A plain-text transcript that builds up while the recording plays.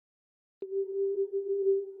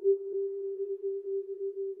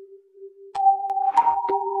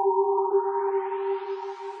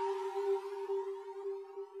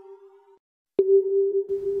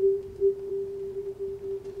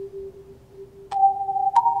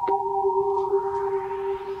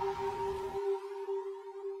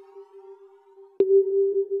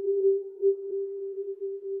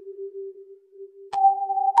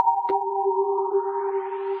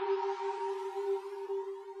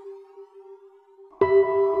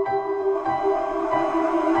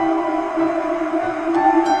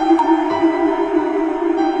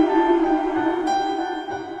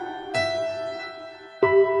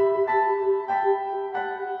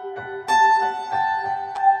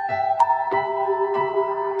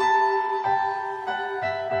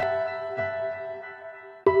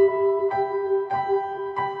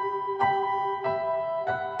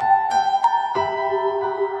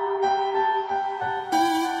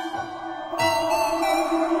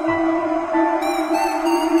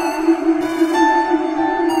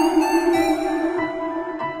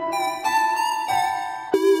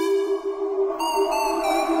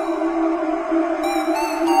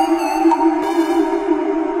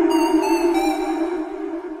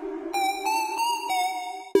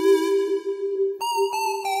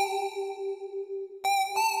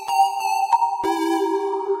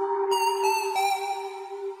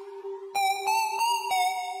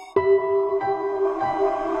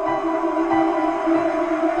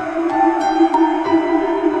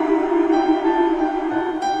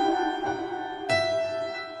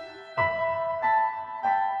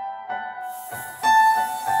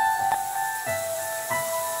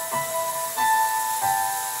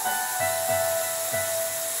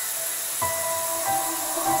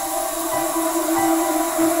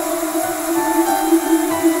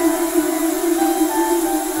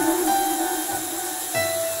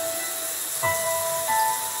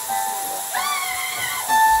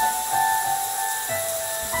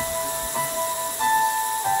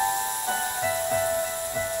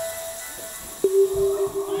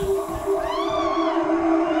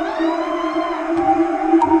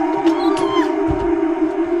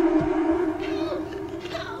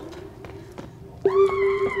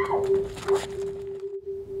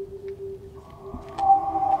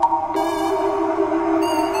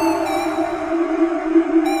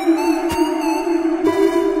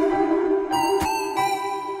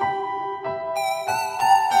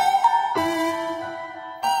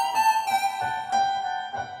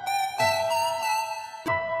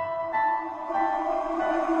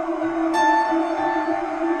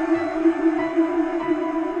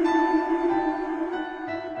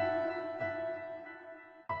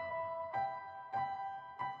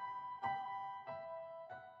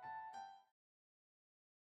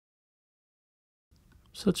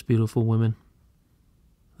Such beautiful women.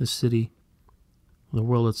 The city, the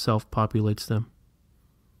world itself populates them.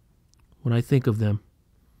 When I think of them,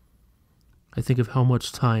 I think of how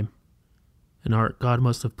much time and art God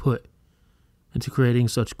must have put into creating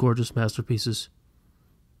such gorgeous masterpieces,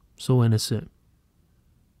 so innocent,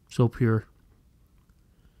 so pure.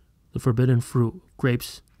 The forbidden fruit of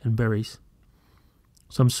grapes and berries,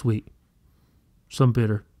 some sweet, some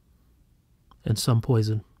bitter, and some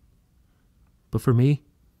poison. But for me,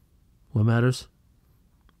 what matters?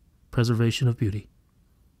 Preservation of beauty.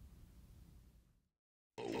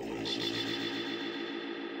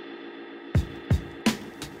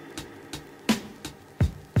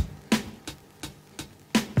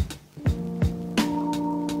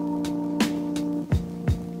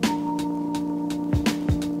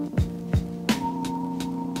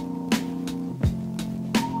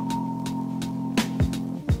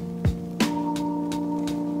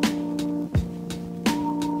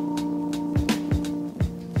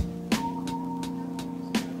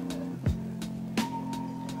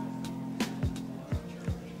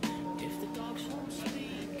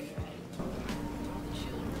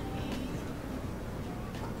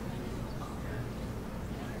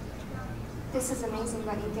 This is amazing,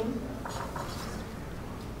 don't you think?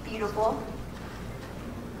 Beautiful.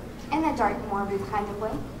 In a dark, morbid kind of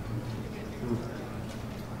way.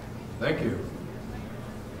 Thank you.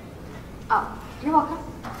 Oh, you're welcome.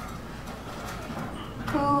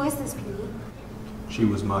 Who is this beauty? She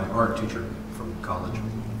was my art teacher from college.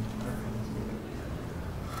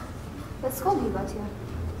 What school do you go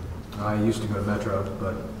to? I used to go to Metro,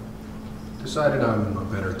 but decided I'm a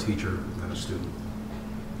better teacher than a student.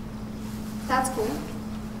 That's cool.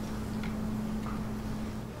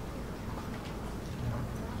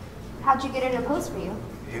 How'd you get her to pose for you?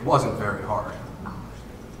 It wasn't very hard.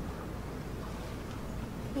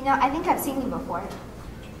 You know, I think I've seen you before.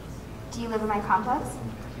 Do you live in my complex?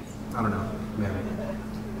 I don't know, maybe.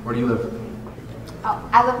 Where do you live? Oh,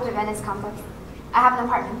 I live at the Venice complex. I have an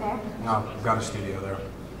apartment there. No, I've got a studio there.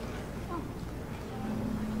 Oh.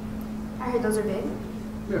 I heard those are big.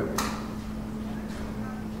 Yeah.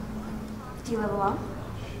 Do you live alone?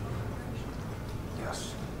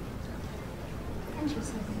 Yes.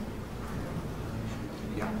 Interesting.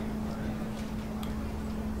 Yeah.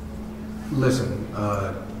 Listen,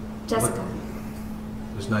 Jessica.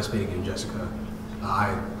 It was nice meeting you, Jessica.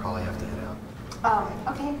 I probably have to head out.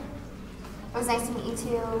 Oh, okay. It was nice to meet you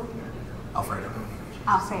too. Alfredo.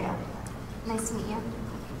 Alfredo. Nice to meet you.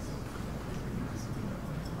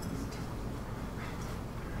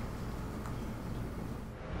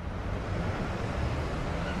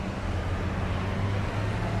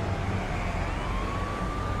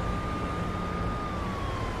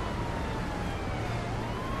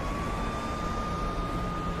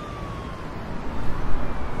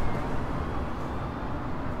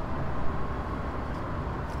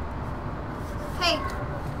 Hey,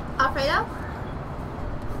 Alfredo?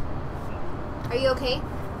 Are you okay?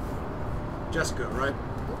 Jessica, right?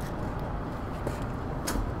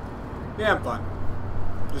 Yeah, I'm fine.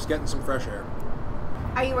 Just getting some fresh air.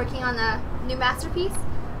 Are you working on a new masterpiece?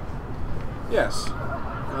 Yes,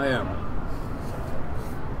 I am.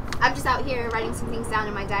 I'm just out here writing some things down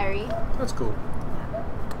in my diary. That's cool.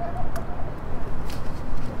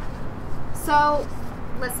 So,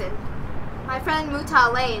 listen. My friend moved to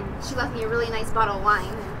LA and she left me a really nice bottle of wine.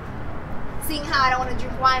 And seeing how I don't want to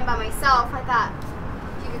drink wine by myself, I thought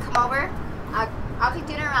if you could come over, I'll cook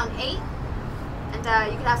dinner around 8.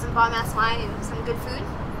 And you could have some bomb-ass wine and some good food.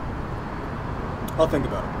 I'll think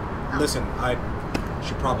about it. Listen, I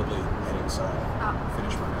should probably head inside.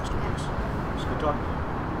 Finish my masterpiece. Yeah. It's good talking to you.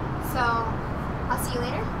 So, I'll see you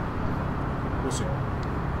later. We'll see.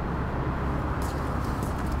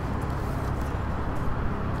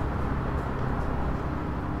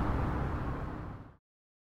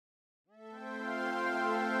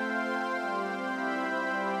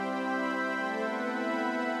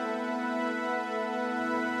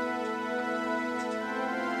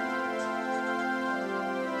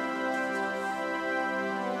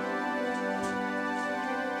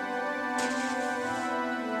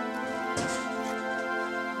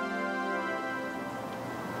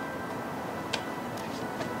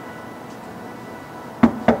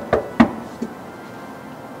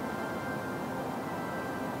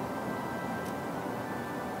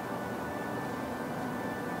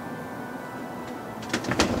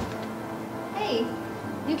 Hey,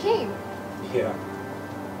 you came. Yeah.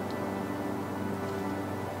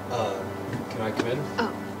 Can I come in?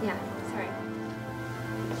 Oh, yeah, sorry.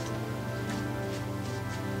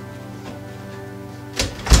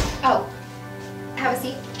 Oh, have a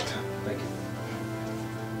seat. Thank you.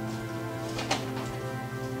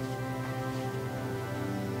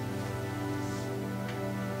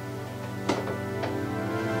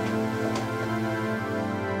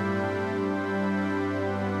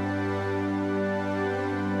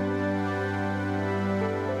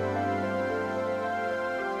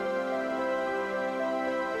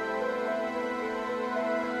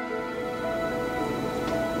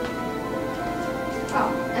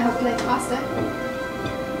 Austin.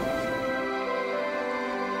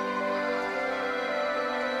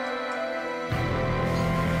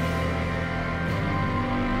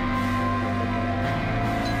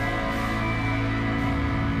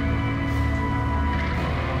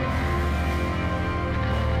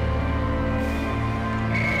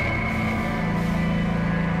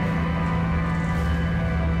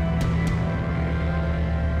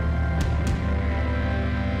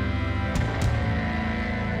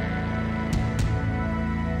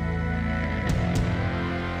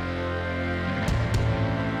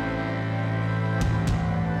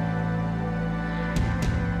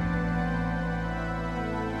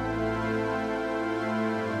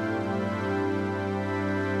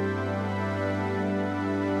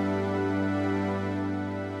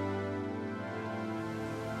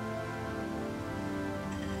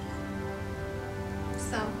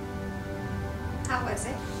 So, how was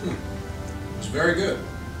it? It was very good.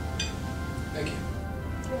 Thank you.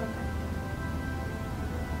 You're welcome.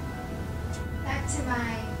 Back to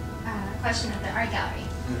my question of the art gallery.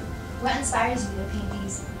 What inspires you to paint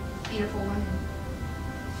these beautiful women?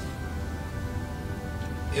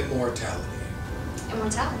 Immortality.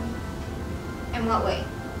 Immortality? In what way?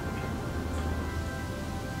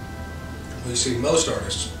 Well, you see, most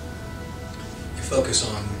artists, you focus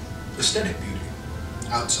on aesthetic beauty,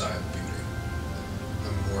 outside beauty.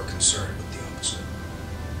 I'm more concerned with the opposite.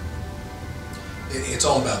 It's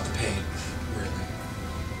all about the paint, really.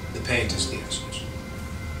 The paint is the essence.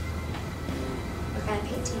 What kind of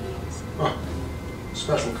paint do you use? Huh.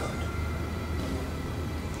 Special kind.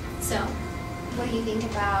 So, what do you think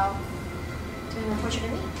about doing a portrait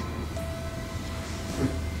of me?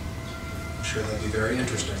 I'm sure that'd be very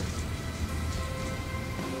interesting.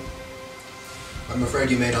 I'm afraid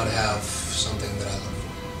you may not have something that I look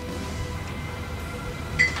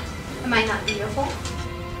for. Am I not beautiful?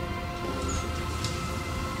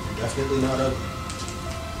 You're definitely not ugly.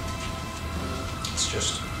 It's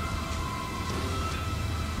just...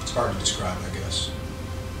 it's hard to describe, I guess.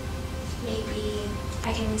 Maybe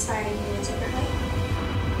I can inspire you in a different way?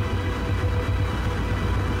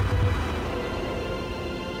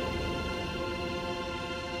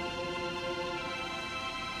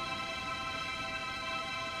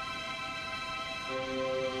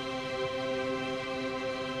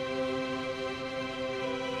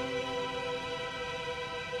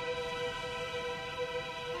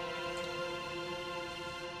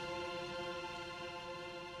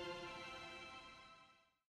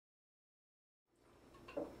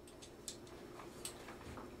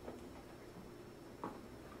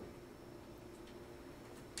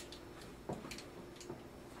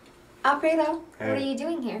 Alfredo, Hey. what are you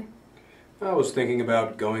doing here? I was thinking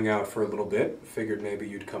about going out for a little bit. Figured maybe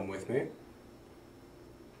you'd come with me.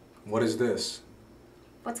 What is this?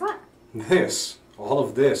 What's what? This. All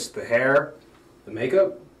of this. The hair, the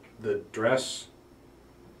makeup, the dress.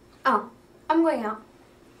 Oh, I'm going out.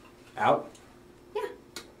 Out? Yeah,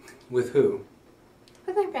 With who?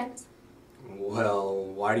 with my friends. Well,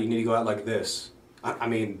 why do you need to go out like this? I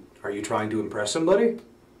mean, are you trying to impress somebody?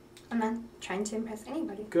 I'm not trying to impress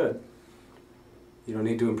anybody. Good. You don't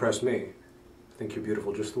need to impress me. I think you're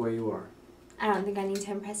beautiful just the way you are. I don't think I need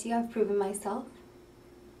to impress you. I've proven myself.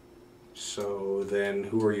 So then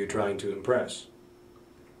who are you trying to impress?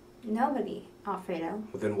 Nobody, Alfredo.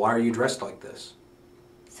 Well, then why are you dressed like this?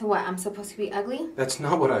 So what, I'm supposed to be ugly? That's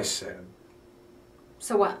not what I said.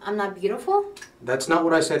 So what, I'm not beautiful? That's not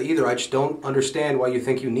what I said either. I just don't understand why you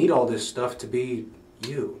think you need all this stuff to be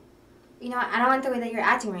you. You know, I don't like the way that you're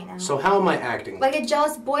acting right now. So how am I acting? Like a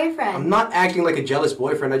jealous boyfriend. I'm not acting like a jealous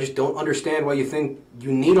boyfriend. I just don't understand why you think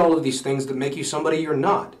you need all of these things that make you somebody you're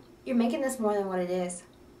not. You're making this more than what it is.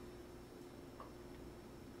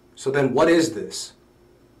 So then what is this?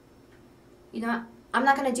 You know, I'm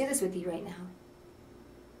not going to do this with you right now.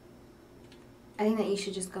 I think that you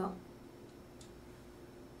should just go.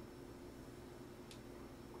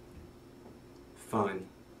 Fine.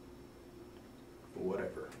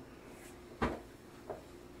 Whatever.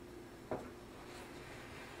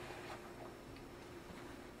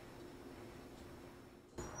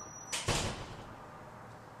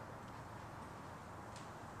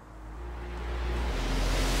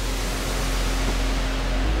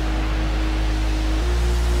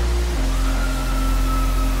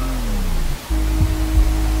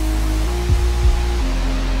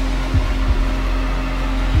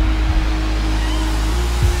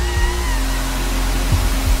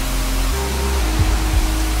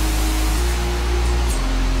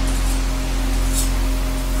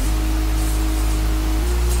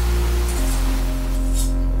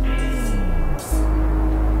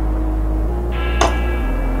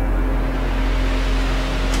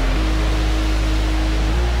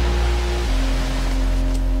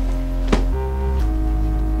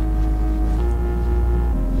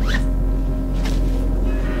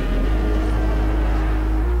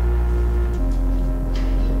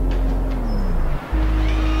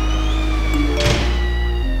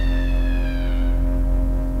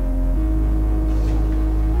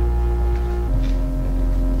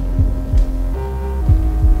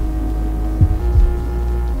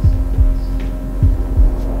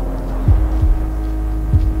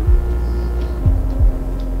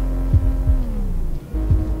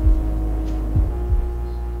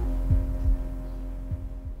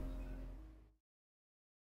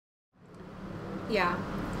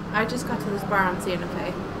 I just got to this bar on Santa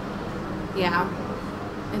Fe. Yeah.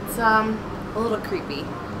 It's, a little creepy.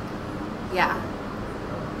 Yeah.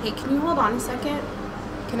 Hey, can you hold on a second?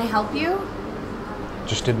 Can I help you?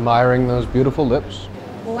 Just admiring those beautiful lips.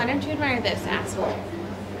 Well, why don't you admire this, asshole?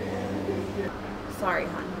 Sorry,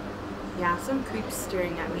 hon. Yeah, some creep's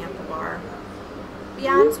staring at me at the bar. But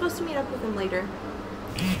yeah, I'm supposed to meet up with him later.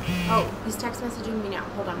 Oh, he's text messaging me now.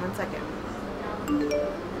 Hold on 1 second.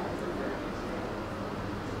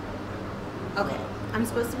 Okay, I'm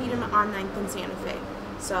supposed to meet him on 9th and Santa Fe.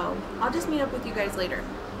 So, I'll just meet up with you guys later.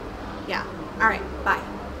 Yeah, alright, bye.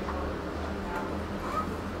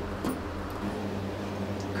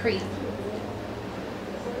 Creep.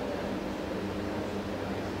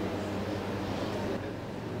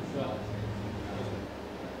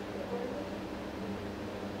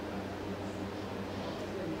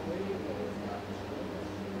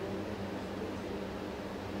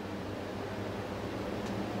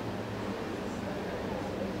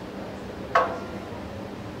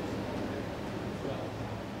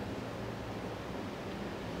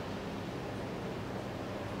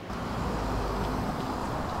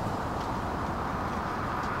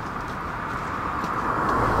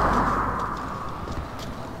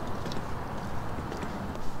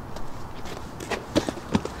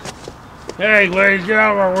 Hey, ladies, get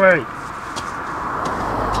out of our way!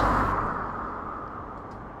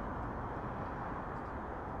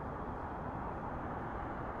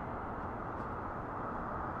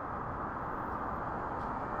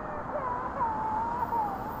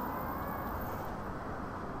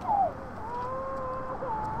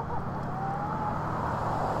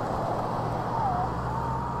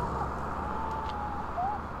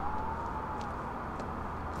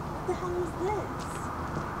 What the hell is this?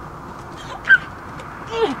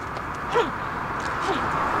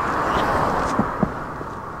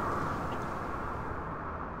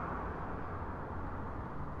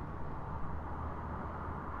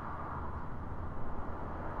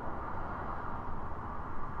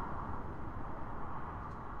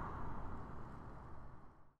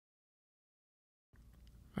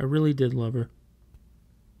 I really did love her.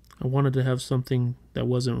 I wanted to have something that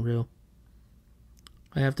wasn't real.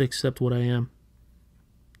 I have to accept what I am,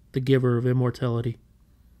 the giver of immortality,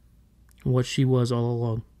 and what she was all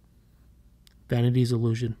along, vanity's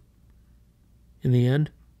illusion. In the end,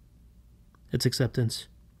 it's acceptance.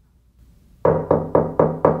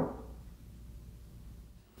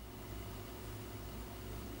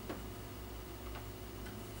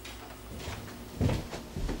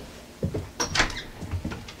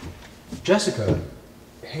 Jessica,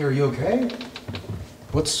 hey, are you okay?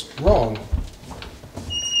 What's wrong?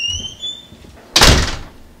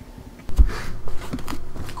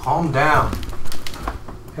 Calm down.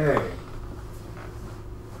 Hey.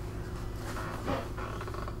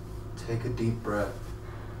 Take a deep breath.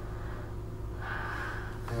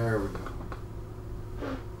 There we go.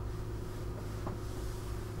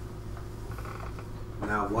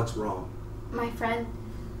 Now, what's wrong? My friend.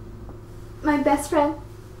 My best friend.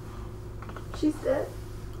 She's dead.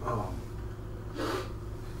 Oh.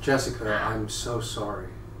 Jessica, I'm so sorry.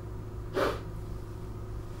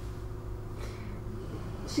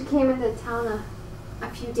 She came into town a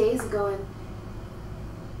few days ago and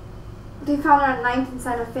they found her on 9th and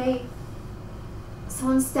Santa Fe.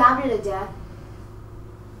 Someone stabbed her to death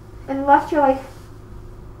and left her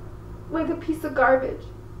like a piece of garbage.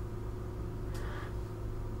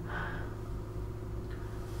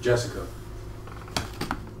 Jessica,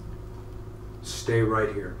 stay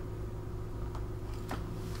right here.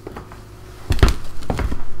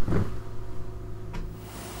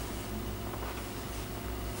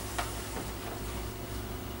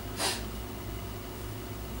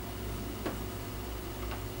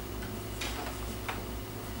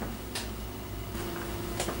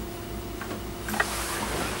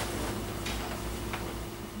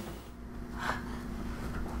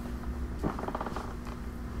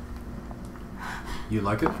 You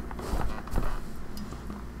like it?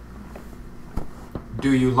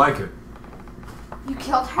 Do you like it? You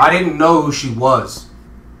killed her? I didn't know who she was.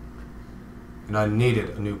 And I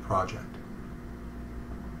needed a new project.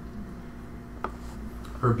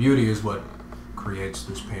 Her beauty is what creates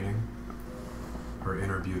this painting. Her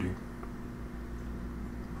inner beauty.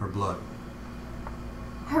 Her blood.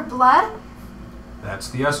 Her blood? That's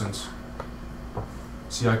the essence.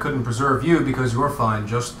 See, I couldn't preserve you because you're fine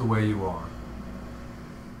just the way you are.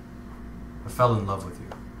 I fell in love with you.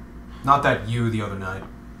 Not that you the other night.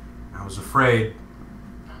 I was afraid.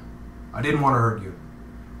 I didn't want to hurt you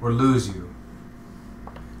or lose you.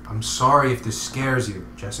 I'm sorry if this scares you,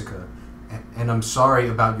 Jessica. And I'm sorry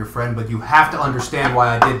about your friend, but you have to understand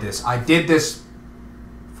why I did this. I did this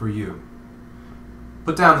for you.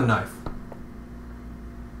 Put down the knife.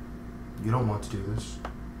 You don't want to do this.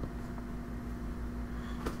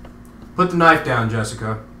 Put the knife down,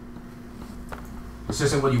 Jessica. This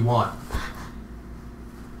isn't what you want.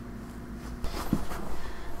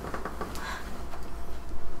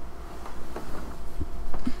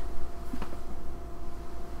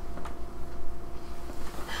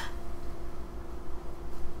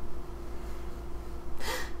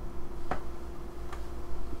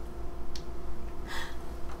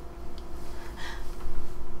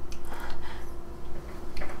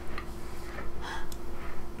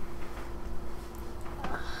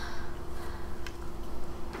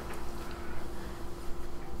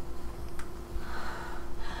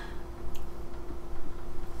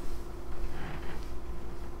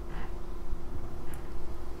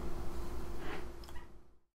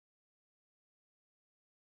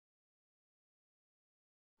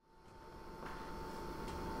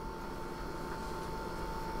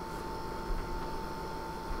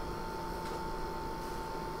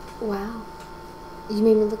 Wow. You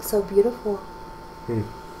made me look so beautiful.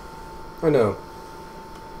 I know.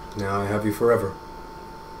 Now I have you forever.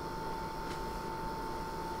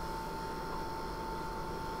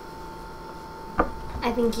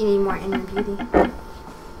 I think you need more inner beauty.